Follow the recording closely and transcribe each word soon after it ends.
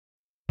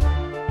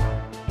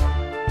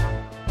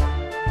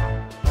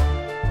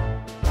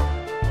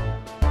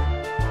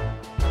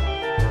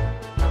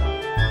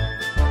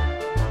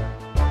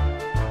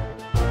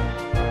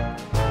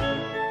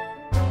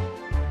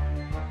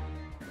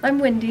I'm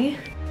Wendy.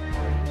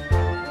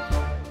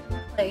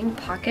 Playing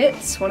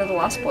Pockets, one of the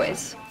Lost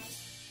Boys.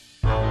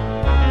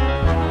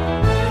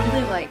 I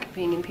really like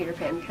being in Peter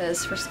Pan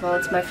because, first of all,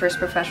 it's my first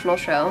professional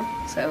show,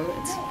 so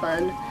it's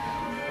fun.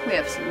 We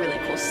have some really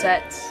cool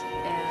sets,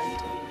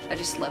 and I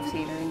just love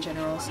theater in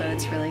general, so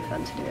it's really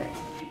fun to do it.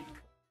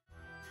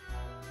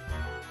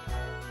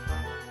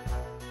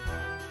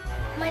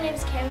 My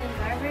name's Camden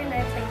Garber, and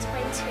I play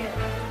Twin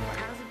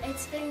 2.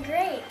 It's been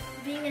great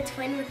being a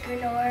twin with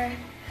Grenor.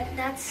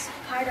 That's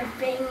part of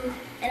being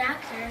an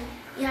actor.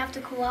 You have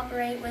to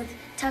cooperate with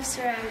tough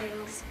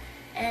surroundings,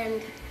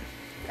 and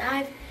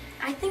I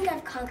think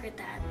I've conquered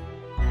that.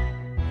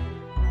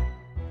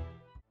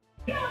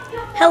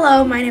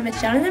 Hello, my name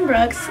is Jonathan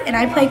Brooks, and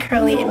I play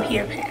Curly in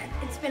Peter Pan.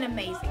 It's been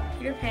amazing.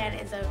 Peter Pan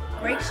is a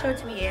great show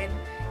to be in,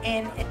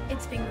 and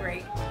it's been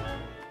great.